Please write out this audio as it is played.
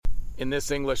In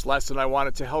this English lesson, I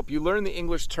wanted to help you learn the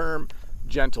English term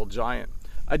gentle giant.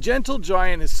 A gentle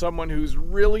giant is someone who's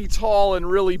really tall and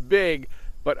really big,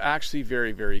 but actually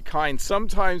very, very kind.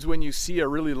 Sometimes when you see a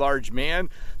really large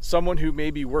man, someone who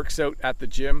maybe works out at the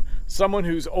gym, someone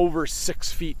who's over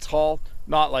 6 feet tall,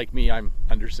 not like me, I'm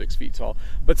under 6 feet tall,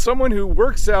 but someone who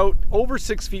works out over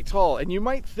 6 feet tall, and you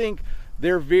might think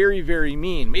they're very, very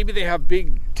mean. Maybe they have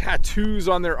big tattoos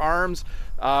on their arms,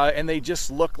 and they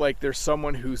just look like they're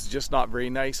someone who's just not very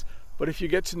nice. But if you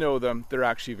get to know them, they're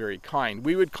actually very kind.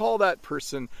 We would call that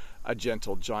person a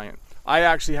gentle giant. I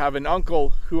actually have an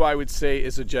uncle who I would say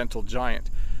is a gentle giant.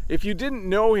 If you didn't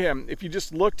know him, if you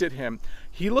just looked at him,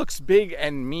 he looks big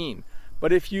and mean.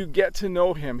 But if you get to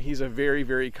know him, he's a very,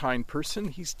 very kind person.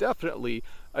 He's definitely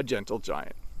a gentle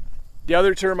giant. The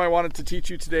other term I wanted to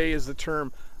teach you today is the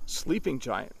term sleeping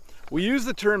giant. We use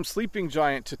the term sleeping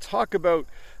giant to talk about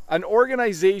an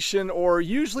organization or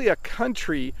usually a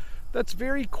country that's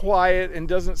very quiet and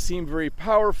doesn't seem very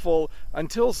powerful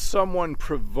until someone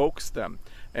provokes them.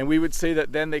 And we would say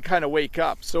that then they kind of wake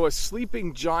up. So a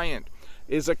sleeping giant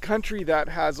is a country that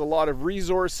has a lot of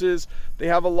resources, they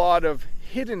have a lot of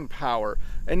hidden power,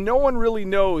 and no one really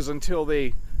knows until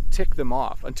they tick them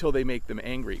off, until they make them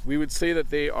angry. We would say that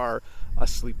they are a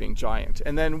sleeping giant.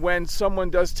 And then when someone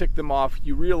does tick them off,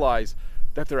 you realize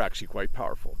that they're actually quite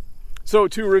powerful. So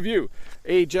to review,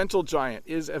 a gentle giant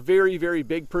is a very, very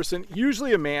big person,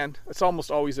 usually a man. It's almost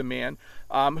always a man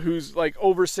who's like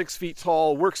over 6 feet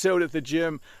tall, works out at the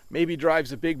gym, maybe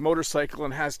drives a big motorcycle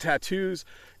and has tattoos,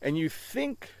 and you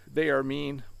think they are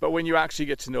mean, but when you actually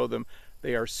get to know them,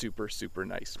 they are super, super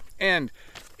nice. And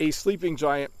a sleeping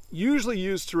giant, usually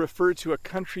used to refer to a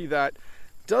country that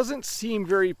doesn't seem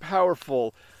very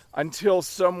powerful until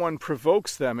someone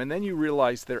provokes them, and then you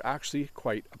realize they're actually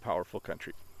quite a powerful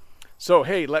country. So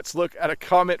hey, let's look at a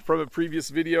comment from a previous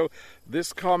video.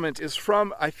 This comment is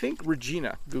from, I think,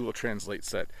 Regina, Google Translate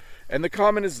said. And the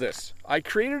comment is this: I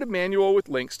created a manual with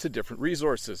links to different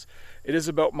resources. It is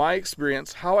about my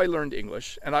experience, how I learned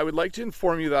English, and I would like to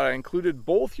inform you that I included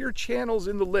both your channels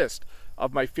in the list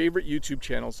of my favorite YouTube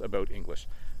channels about English.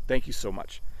 Thank you so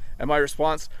much. And my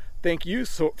response: thank you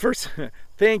so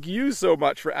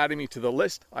much for adding me to the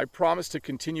list. I promise to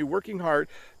continue working hard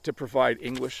to provide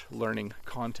English learning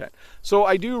content. So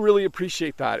I do really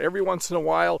appreciate that. Every once in a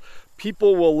while,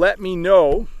 people will let me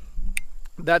know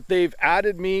that they've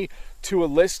added me to a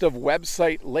list of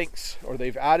website links, or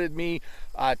they've added me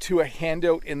to a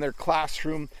handout in their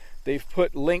classroom. They've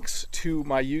put links to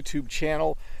my YouTube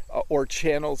channel or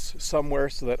channels somewhere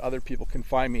so that other people can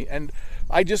find me. And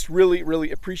I just really, really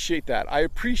appreciate that. I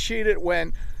appreciate it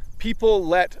when people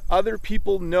let other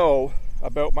people know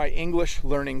about my English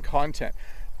learning content.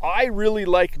 I really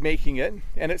like making it,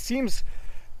 and it seems,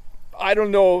 I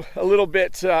don't know, a little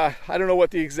bit, I don't know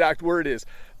what the exact word is.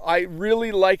 I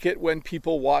really like it when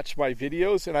people watch my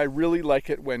videos, and I really like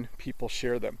it when people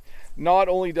share them. Not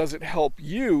only does it help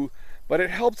you, but it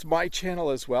helps my channel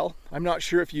as well. I'm not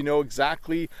sure if you know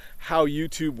exactly how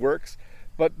YouTube works,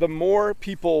 but the more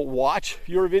people watch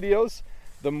your videos,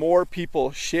 the more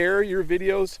people share your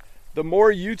videos, the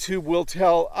more YouTube will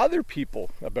tell other people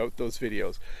about those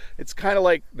videos. It's kind of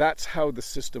like that's how the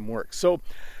system works. So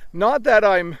not that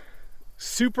I'm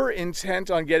super intent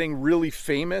on getting really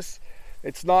famous.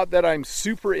 It's not that I'm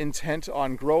super intent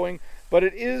on growing, but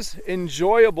it is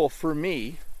enjoyable for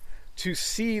me to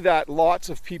see that lots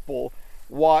of people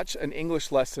watch an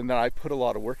English lesson that I put a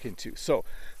lot of work into. So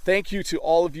thank you to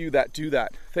all of you that do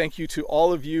that. Thank you to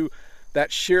all of you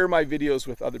that share my videos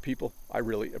with other people. I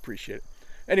really appreciate it.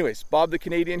 Anyways, Bob the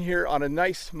Canadian here on a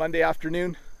nice Sunday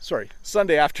afternoon.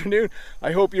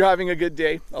 I hope you're having a good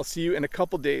day. I'll see you in a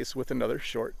couple days with another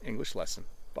short English lesson.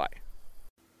 Bye.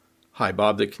 Hi,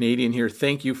 Bob the Canadian here.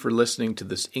 Thank you for listening to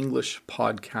this English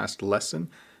podcast lesson.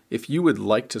 If you would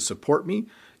like to support me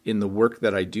in the work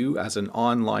that I do as an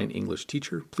online English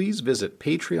teacher, please visit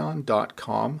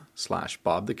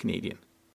patreon.com/BobTheCanadian.